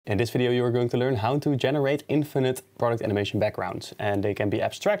In this video you are going to learn how to generate infinite product animation backgrounds, and they can be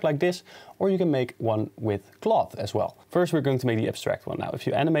abstract like this, or you can make one with cloth as well. First we're going to make the abstract one. Now if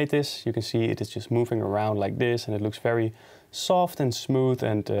you animate this, you can see it is just moving around like this, and it looks very soft and smooth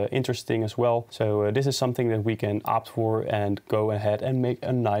and interesting as well. So this is something that we can opt for and go ahead and make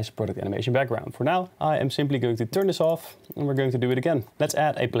a nice product animation background. For now I am simply going to turn this off, and we're going to do it again. Let's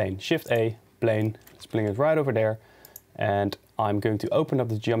add a plane. Shift A, plane. Let's bring it right over there. And I'm going to open up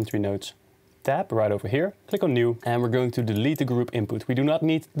the geometry nodes tab right over here, click on new, and we're going to delete the group input. We do not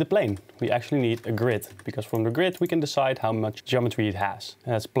need the plane, we actually need a grid, because from the grid we can decide how much geometry it has.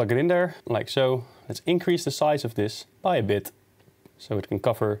 Let's plug it in there, like so. Let's increase the size of this by a bit, so it can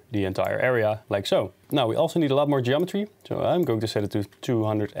cover the entire area, like so. Now we also need a lot more geometry, so I'm going to set it to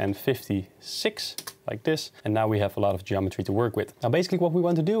 256, like this. And now we have a lot of geometry to work with. Now basically what we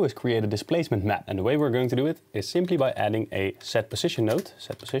want to do is create a displacement map. And the way we're going to do it is simply by adding a set position node,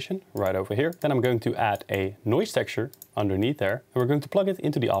 set position, right over here. Then I'm going to add a noise texture underneath there, and we're going to plug it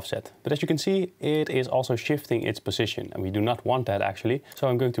into the offset. But as you can see, it is also shifting its position, and we do not want that actually. So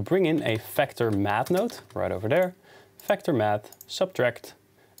I'm going to bring in a vector math node right over there. Vector math, subtract,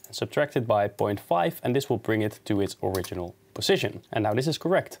 and subtract it by 0.5, and this will bring it to its original position. And now this is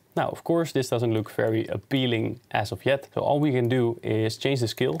correct. Now, of course, this doesn't look very appealing as of yet. So all we can do is change the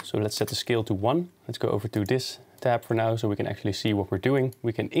scale. So let's set the scale to 1. Let's go over to this tab for now so we can actually see what we're doing.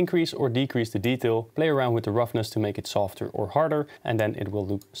 We can increase or decrease the detail, play around with the roughness to make it softer or harder, and then it will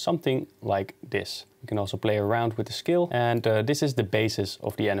look something like this. You can also play around with the scale, and this is the basis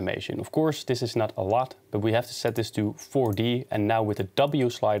of the animation. Of course, this is not a lot, but we have to set this to 4D, and now with the W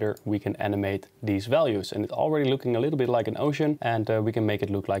slider we can animate these values, and it's already looking a little bit like an ocean, and we can make it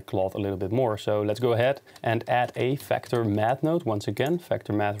look like cloth a little bit more. So let's go ahead and add a vector math node once again,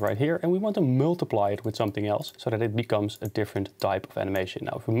 vector math right here, and we want to multiply it with something else so that it becomes a different type of animation.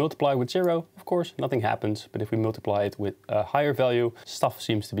 Now if we multiply with 0, of course nothing happens, but if we multiply it with a higher value, stuff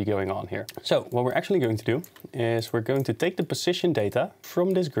seems to be going on here. So what we're actually going to do is we're going to take the position data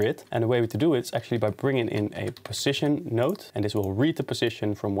from this grid, and the way to do it is actually by bringing in a position node, and this will read the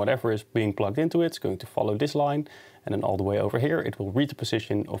position from whatever is being plugged into it. It's going to follow this line, and then all the way over here it will read the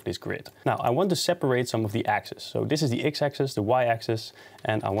position of this grid. Now I want to separate some of the axes. So this is the x-axis, the y-axis,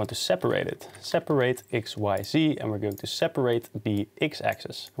 and I want to separate it. Separate x, y, z, and we're going to separate the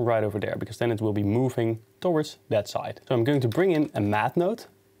x-axis right over there, because then it will be moving towards that side. So I'm going to bring in a math node,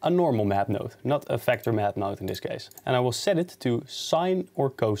 a normal math node, not a vector math node in this case. And I will set it to sine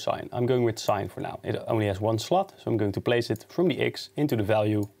or cosine. I'm going with sine for now. It only has one slot, so I'm going to place it from the x into the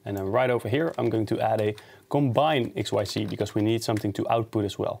value. And then right over here, I'm going to add a combine XYZ, because we need something to output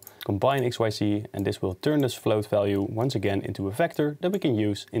as well. Combine XYZ, and this will turn this float value once again into a vector that we can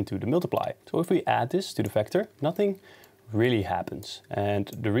use into the multiply. So if we add this to the vector, nothing really happens, and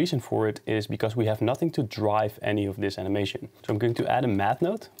the reason for it is because we have nothing to drive any of this animation. So I'm going to add a math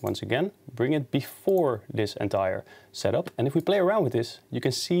node once again, bring it before this entire setup, and if we play around with this, you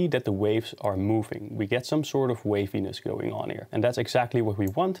can see that the waves are moving. We get some sort of waviness going on here, and that's exactly what we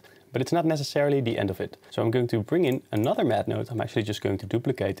want, but it's not necessarily the end of it. So I'm going to bring in another math node. I'm actually just going to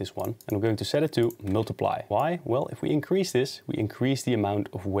duplicate this one, and I'm going to set it to multiply. Why? Well, if we increase this, we increase the amount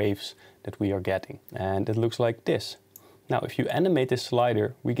of waves that we are getting, and it looks like this. Now, if you animate this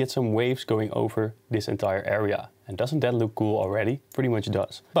slider, we get some waves going over this entire area. And doesn't that look cool already? Pretty much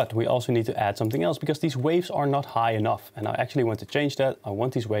does. But we also need to add something else, because these waves are not high enough. And I actually want to change that. I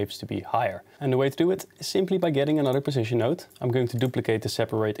want these waves to be higher. And the way to do it is simply by getting another position node. I'm going to duplicate the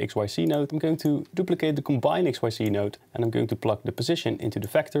separate XYZ node. I'm going to duplicate the combine XYZ node. And I'm going to plug the position into the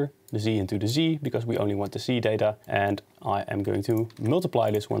vector, the Z into the Z, because we only want the Z data. And I am going to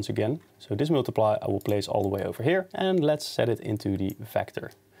multiply this once again. So this multiply I will place all the way over here. And let's set it into the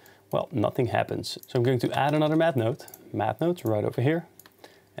vector. Well, nothing happens. So I'm going to add another math node right over here.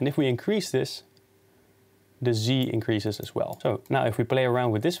 And if we increase this, the Z increases as well. So now if we play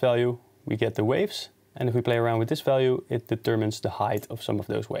around with this value, we get the waves. And if we play around with this value, it determines the height of some of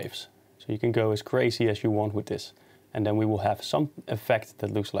those waves. So you can go as crazy as you want with this. And then we will have some effect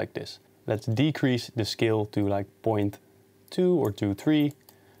that looks like this. Let's decrease the scale to like 0.2 or 2.3.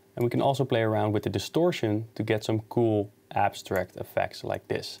 And we can also play around with the distortion to get some cool abstract effects like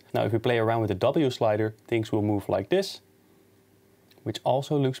this. Now if we play around with the W slider, things will move like this, which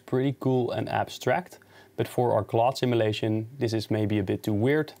also looks pretty cool and abstract. But for our cloth simulation, this is maybe a bit too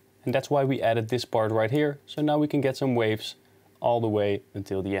weird, and that's why we added this part right here. So now we can get some waves all the way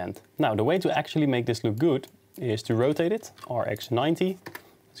until the end. Now the way to actually make this look good is to rotate it, RX90,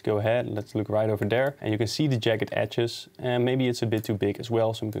 Let's go ahead, let's look right over there. And you can see the jagged edges, and maybe it's a bit too big as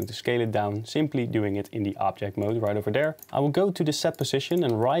well. So I'm going to scale it down, simply doing it in the object mode right over there. I will go to the set position,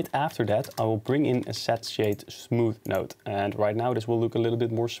 and right after that, I will bring in a set shade smooth node. And right now this will look a little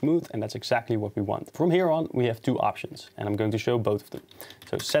bit more smooth, and that's exactly what we want. From here on, we have two options, and I'm going to show both of them.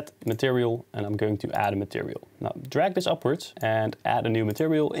 So set material, and I'm going to add a material. Now drag this upwards and add a new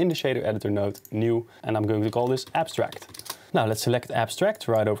material in the shader editor node, new, and I'm going to call this abstract. Now let's select abstract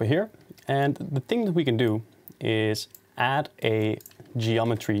right over here. And the thing that we can do is add a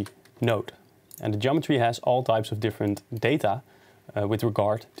geometry node. And the geometry has all types of different data with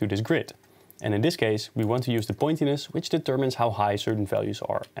regard to this grid. And in this case, we want to use the pointiness, which determines how high certain values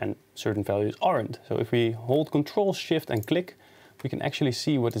are and certain values aren't. So if we hold Control, Shift and click, we can actually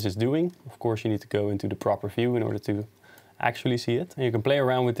see what this is doing. Of course, you need to go into the proper view in order to actually see it. And you can play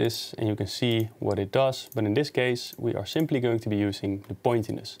around with this and you can see what it does. But in this case, we are simply going to be using the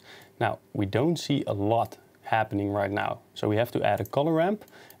pointiness. Now, we don't see a lot happening right now. So we have to add a color ramp.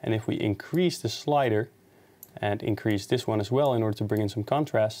 And if we increase the slider and increase this one as well in order to bring in some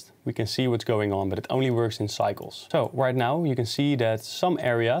contrast, we can see what's going on, but it only works in cycles. So right now you can see that some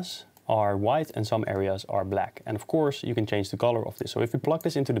areas are white and some areas are black. And of course you can change the color of this. So if we plug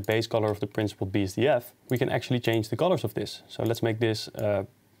this into the base color of the principled BSDF, we can actually change the colors of this. So let's make this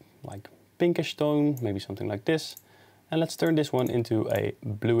like pinkish tone, maybe something like this. And let's turn this one into a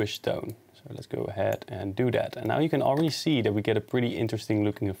bluish tone. So let's go ahead and do that. And now you can already see that we get a pretty interesting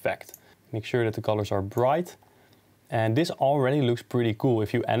looking effect. Make sure that the colors are bright. And this already looks pretty cool.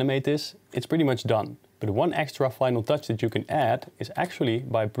 If you animate this, it's pretty much done. But one extra final touch that you can add is actually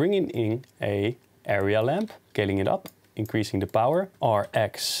by bringing in a area lamp, scaling it up, increasing the power,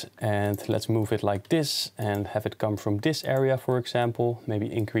 RX, and let's move it like this and have it come from this area, for example.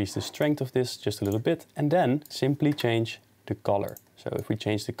 Maybe increase the strength of this just a little bit, and then simply change the color. So if we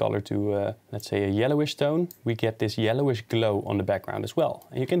change the color to, let's say, a yellowish tone, we get this yellowish glow on the background as well.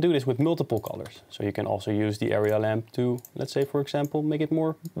 And you can do this with multiple colors. So you can also use the area lamp to, let's say, for example, make it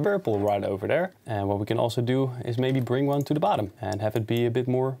more purple right over there. And what we can also do is maybe bring one to the bottom and have it be a bit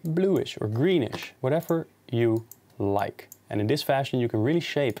more bluish or greenish, whatever you like. And in this fashion, you can really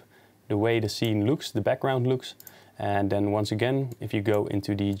shape the way the scene looks, the background looks. And then once again, if you go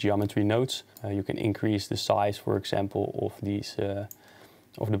into the geometry nodes, you can increase the size, for example, of these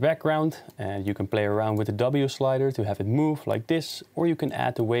of the background, and you can play around with the W slider to have it move like this, or you can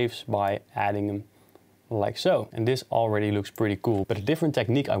add the waves by adding them like so. And this already looks pretty cool. But a different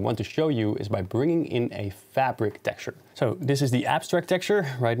technique I want to show you is by bringing in a fabric texture. So this is the abstract texture.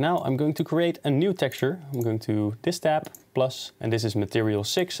 Right now I'm going to create a new texture. I'm going to this tab, plus, and this is material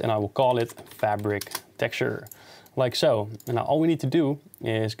 6, and I will call it fabric texture. Like so. And now all we need to do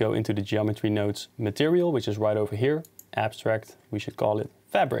is go into the geometry nodes material, which is right over here, abstract, we should call it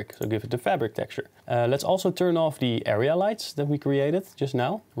fabric. So give it the fabric texture. Let's also turn off the area lights that we created just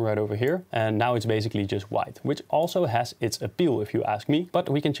now, right over here. And now it's basically just white, which also has its appeal if you ask me, but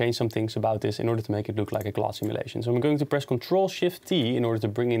we can change some things about this in order to make it look like a cloud simulation. So I'm going to press Ctrl-Shift-T in order to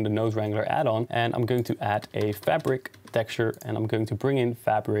bring in the Node Wrangler add-on, and I'm going to add a fabric texture, and I'm going to bring in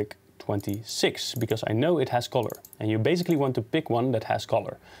fabric 26 because I know it has color, and you basically want to pick one that has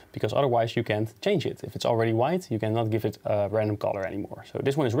color because otherwise you can't change it. If it's already white, you cannot give it a random color anymore. So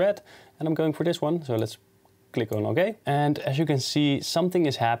this one is red and I'm going for this one. So let's click on OK. And as you can see, something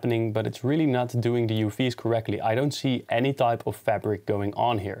is happening, but it's really not doing the UVs correctly. I don't see any type of fabric going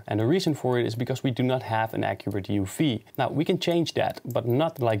on here. And the reason for it is because we do not have an accurate UV. Now we can change that, but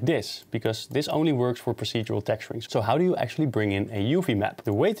not like this, because this only works for procedural texturing. So how do you actually bring in a UV map?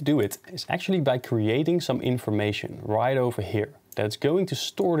 The way to do it is actually by creating some information right over here. That's going to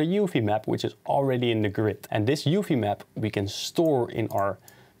store the UV map, which is already in the grid. And this UV map we can store in our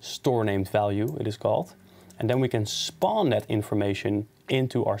store named value, it is called. And then we can spawn that information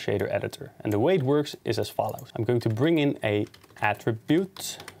into our shader editor. And the way it works is as follows. I'm going to bring in a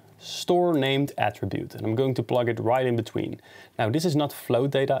attribute, store named attribute, and I'm going to plug it right in between. Now this is not float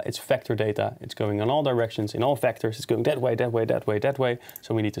data, it's vector data. It's going in all directions, in all vectors. It's going that way, that way, that way, that way.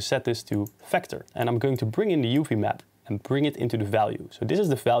 So we need to set this to vector. And I'm going to bring in the UV map and bring it into the value. So this is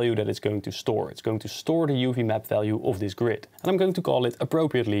the value that it's going to store. It's going to store the UV map value of this grid. And I'm going to call it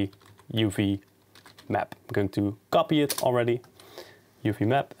appropriately UV map. I'm going to copy it already, UV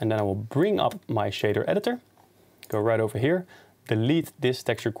map, and then I will bring up my shader editor, go right over here, delete this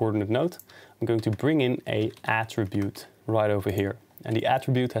texture coordinate node. I'm going to bring in a attribute right over here. And the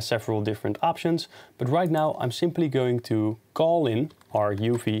attribute has several different options, but right now I'm simply going to call in our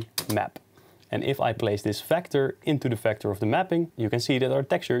UV map. And if I place this vector into the vector of the mapping, you can see that our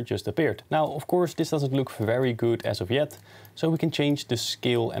texture just appeared. Now, of course, this doesn't look very good as of yet, so we can change the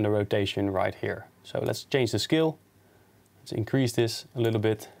scale and the rotation right here. So let's change the scale. Let's increase this a little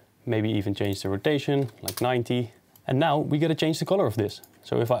bit, maybe even change the rotation, like 90. And now we gotta change the color of this.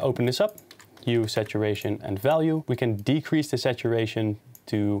 So if I open this up, hue, saturation, and value, we can decrease the saturation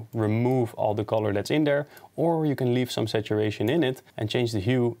to remove all the color that's in there, or you can leave some saturation in it and change the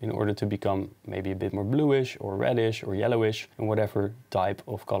hue in order to become maybe a bit more bluish or reddish or yellowish, and whatever type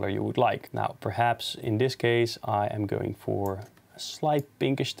of color you would like. Now, perhaps in this case, I am going for a slight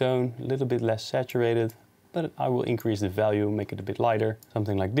pinkish tone, a little bit less saturated, but I will increase the value, make it a bit lighter,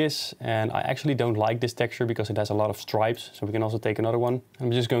 something like this. And I actually don't like this texture because it has a lot of stripes, so we can also take another one.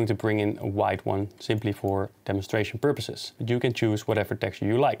 I'm just going to bring in a white one simply for demonstration purposes, but you can choose whatever texture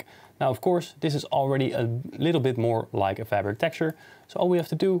you like. Now, of course, this is already a little bit more like a fabric texture, so all we have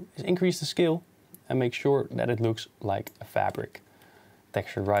to do is increase the scale and make sure that it looks like a fabric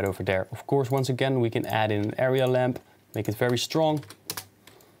texture right over there. Of course, once again, we can add in an area lamp, make it very strong,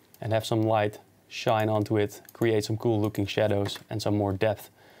 and have some light shine onto it, create some cool looking shadows and some more depth.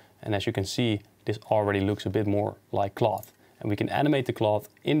 And as you can see, this already looks a bit more like cloth. And we can animate the cloth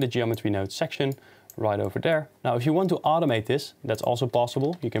in the geometry node section right over there. Now, if you want to automate this, that's also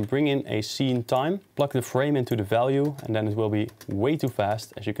possible. You can bring in a scene time, plug the frame into the value, and then it will be way too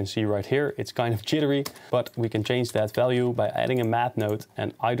fast. As you can see right here, it's kind of jittery, but we can change that value by adding a math node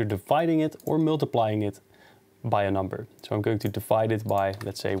and either dividing it or multiplying it by a number. So I'm going to divide it by,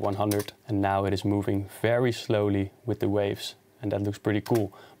 let's say, 100. And now it is moving very slowly with the waves. And that looks pretty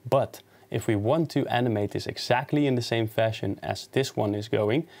cool. But if we want to animate this exactly in the same fashion as this one is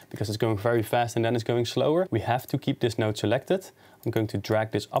going, because it's going very fast and then it's going slower, we have to keep this node selected. I'm going to drag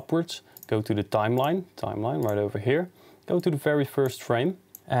this upwards, go to the timeline right over here, go to the very first frame.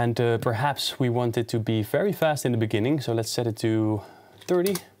 And perhaps we want it to be very fast in the beginning. So let's set it to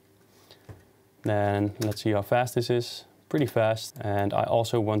 30. Then let's see how fast this is, pretty fast. And I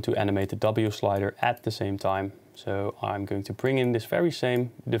also want to animate the W slider at the same time. So I'm going to bring in this very same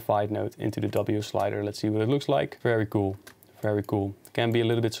divide node into the W slider. Let's see what it looks like. Very cool, very cool. It can be a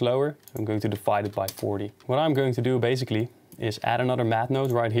little bit slower. I'm going to divide it by 40. What I'm going to do basically is add another math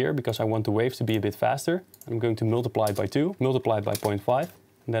node right here because I want the waves to be a bit faster. I'm going to multiply it by 2, multiply it by 0.5.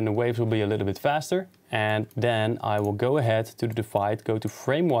 And then the waves will be a little bit faster. And then I will go ahead to the divide, go to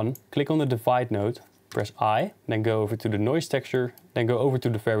frame 1, click on the divide node, press I, then go over to the noise texture, then go over to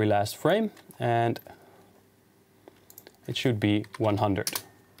the very last frame, and it should be 100.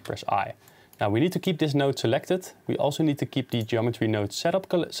 Press I. Now we need to keep this node selected. We also need to keep the geometry node setup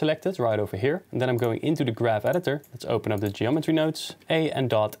selected right over here. And then I'm going into the graph editor. Let's open up the geometry nodes, A and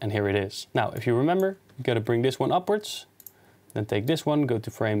dot, and here it is. Now, if you remember, you got to bring this one upwards. Then take this one, go to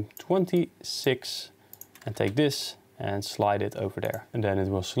frame 26, and take this and slide it over there. And then it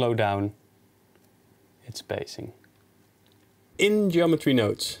will slow down its spacing. In geometry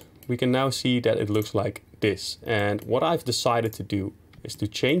nodes, we can now see that it looks like this. And what I've decided to do is to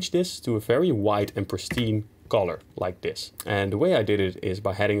change this to a very white and pristine color like this. And the way I did it is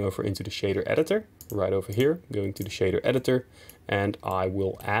by heading over into the shader editor, right over here, going to the shader editor, and I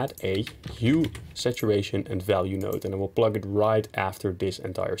will add a hue, saturation, and value node, and I will plug it right after this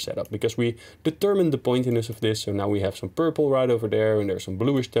entire setup because we determined the pointiness of this. So now we have some purple right over there and there's some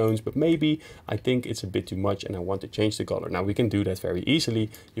bluish tones, but maybe I think it's a bit too much and I want to change the color. Now we can do that very easily.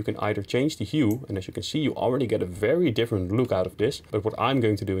 You can either change the hue, and as you can see, you already get a very different look out of this. But what I'm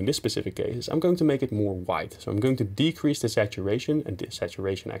going to do in this specific case is I'm going to make it more white. So I'm going to decrease the saturation, and the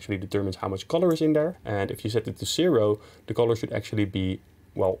saturation actually determines how much color is in there. And if you set it to 0, the color should actually be,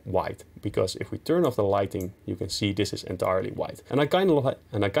 well, white, because if we turn off the lighting, you can see this is entirely white. And I kind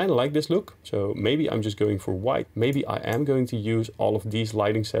of like this look. So maybe I'm just going for white. Maybe I am going to use all of these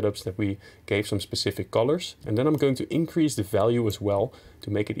lighting setups that we gave some specific colors. And then I'm going to increase the value as well to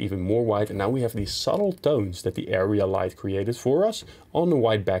make it even more white. And now we have these subtle tones that the area light created for us on the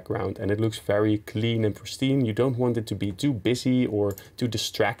white background. And it looks very clean and pristine. You don't want it to be too busy or too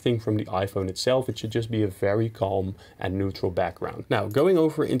distracting from the iPhone itself. It should just be a very calm and neutral background. Now, going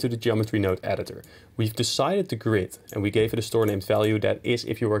over into the geometry node editor, we've decided the grid and we gave it a store named value. That is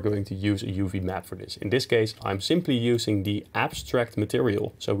if you are going to use a UV map for this. In this case, I'm simply using the abstract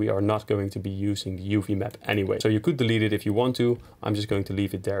material. So we are not going to be using the UV map anyway. So you could delete it if you want to. I'm just going to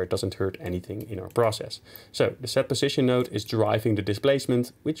leave it there. It doesn't hurt anything in our process. So the set position node is driving the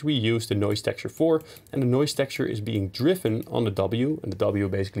displacement, which we use the noise texture for. And the noise texture is being driven on the W. And the W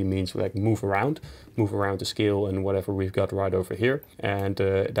basically means like move around the scale and whatever we've got right over here. And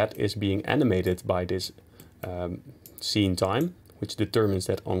that is being animated by this scene time, which determines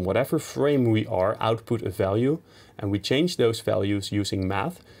that on whatever frame we are, output a value, and we change those values using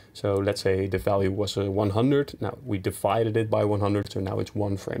math. So let's say the value was 100, now we divided it by 100, so now it's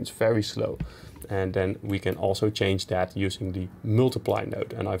 1 frame. It's very slow. And then we can also change that using the multiply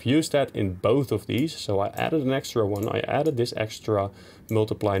node. And I've used that in both of these. So I added an extra one. I added this extra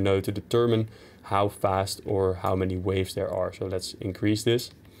multiply node to determine how fast or how many waves there are. So let's increase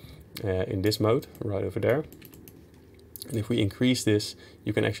this in this mode right over there. And if we increase this,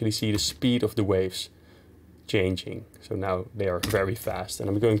 you can actually see the speed of the waves changing. So now they are very fast. And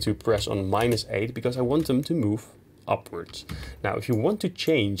I'm going to press on -8 because I want them to move upwards. Now, if you want to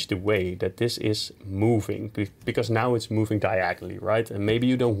change the way that this is moving, because now it's moving diagonally, right? And maybe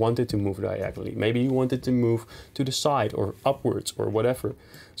you don't want it to move diagonally. Maybe you want it to move to the side or upwards or whatever.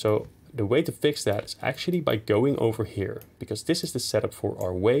 So the way to fix that is actually by going over here, because this is the setup for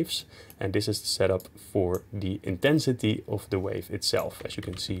our waves, and this is the setup for the intensity of the wave itself, as you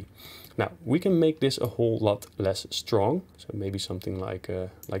can see. Now, we can make this a whole lot less strong, so maybe something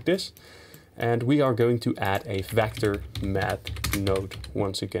like this. And we are going to add a vector math node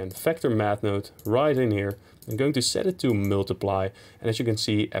once again. Vector math node right in here. I'm going to set it to multiply, and as you can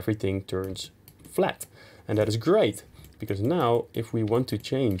see, everything turns flat. And that is great, because now if we want to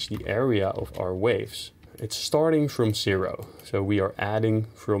change the area of our waves, it's starting from 0. So we are adding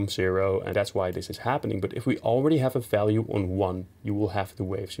from 0, and that's why this is happening. But if we already have a value on 1, you will have the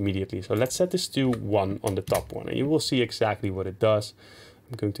waves immediately. So let's set this to 1 on the top one, and you will see exactly what it does.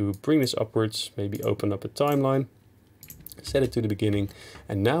 I'm going to bring this upwards, maybe open up a timeline, set it to the beginning,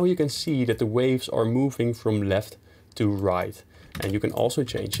 and now you can see that the waves are moving from left to right. And you can also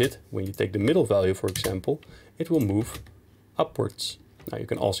change it. When you take the middle value, for example, it will move upwards. Now you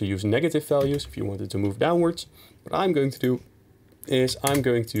can also use negative values if you want it to move downwards. What I'm going to do is I'm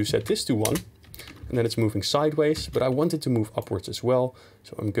going to set this to 1, and then it's moving sideways, but I want it to move upwards as well.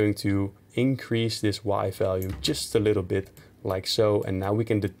 So I'm going to increase this Y value just a little bit, like so, and now we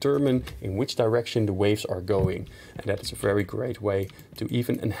can determine in which direction the waves are going, and that is a very great way to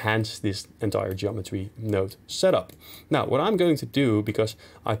even enhance this entire geometry node setup. Now what I'm going to do, because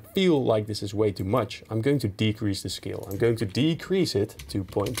I feel like this is way too much, I'm going to decrease the scale. I'm going to decrease it to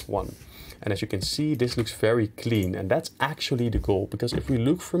 0.1. And as you can see, this looks very clean, and that's actually the goal, because if we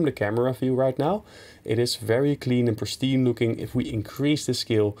look from the camera view right now, it is very clean and pristine looking. If we increase the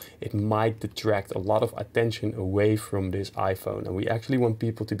scale, it might detract a lot of attention away from this iPhone, and we actually want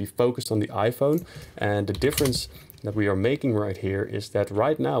people to be focused on the iPhone. And the difference that we are making right here is that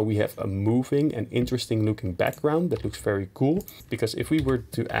right now we have a moving and interesting looking background that looks very cool, because if we were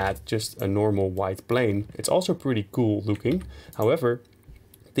to add just a normal white plane, it's also pretty cool looking. However,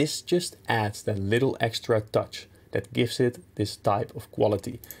 this just adds that little extra touch that gives it this type of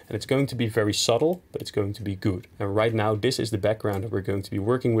quality. And it's going to be very subtle, but it's going to be good. And right now, this is the background that we're going to be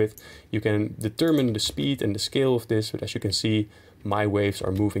working with. You can determine the speed and the scale of this, but as you can see, my waves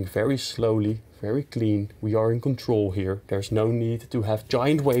are moving very slowly, very clean. We are in control here. There's no need to have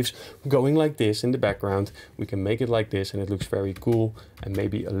giant waves going like this in the background. We can make it like this, and it looks very cool and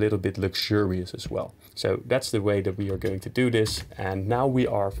maybe a little bit luxurious as well. So that's the way that we are going to do this. And now we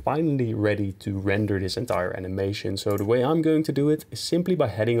are finally ready to render this entire animation. So the way I'm going to do it is simply by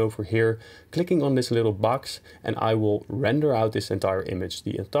heading over here, clicking on this little box, and I will render out this entire image,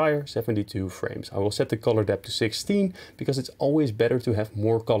 the entire 72 frames. I will set the color depth to 16 because it's always better to have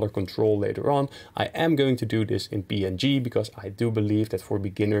more color control later on. I am going to do this in PNG because I do believe that for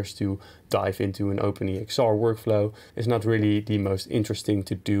beginners to dive into an OpenEXR workflow is not really the most interesting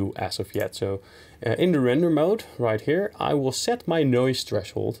to do as of yet. So in the render mode right here, I will set my noise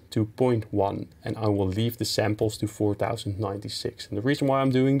threshold to 0.1 and I will leave the samples to 4096. And the reason why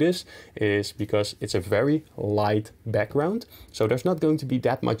I'm doing this is because it's a very light background. So there's not going to be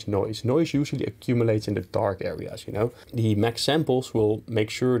that much noise. Noise usually accumulates in the dark areas, you know. The max samples will make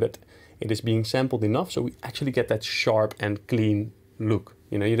sure that it is being sampled enough so we actually get that sharp and clean look.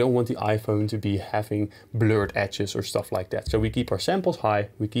 You know, you don't want the iPhone to be having blurred edges or stuff like that. So we keep our samples high,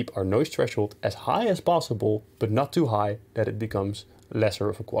 we keep our noise threshold as high as possible, but not too high that it becomes lesser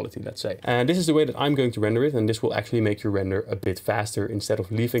of a quality, let's say. And this is the way that I'm going to render it, and this will actually make your render a bit faster instead of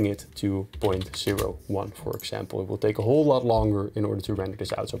leaving it to 0.01, for example. It will take a whole lot longer in order to render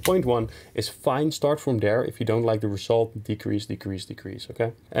this out. So 0.1 is fine. Start from there. If you don't like the result, decrease, decrease, decrease,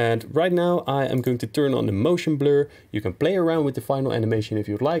 okay? And right now I am going to turn on the motion blur. You can play around with the final animation if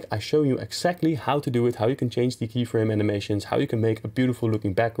you'd like. I show you exactly how to do it, how you can change the keyframe animations, how you can make a beautiful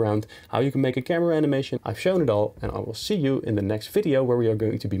looking background, how you can make a camera animation. I've shown it all, and I will see you in the next video. video where we are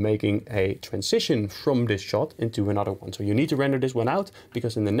going to be making a transition from this shot into another one. So you need to render this one out,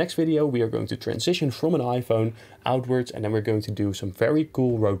 because in the next video we are going to transition from an iPhone outwards, and then we're going to do some very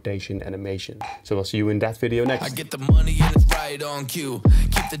cool rotation animation. So I'll see you in that video next. I get the money and it's right on cue.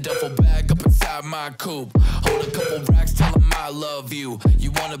 Keep the duffel bag up inside my coupe. Hold a couple racks, tell them I love you.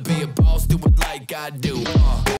 You wanna be a boss, do it like I do.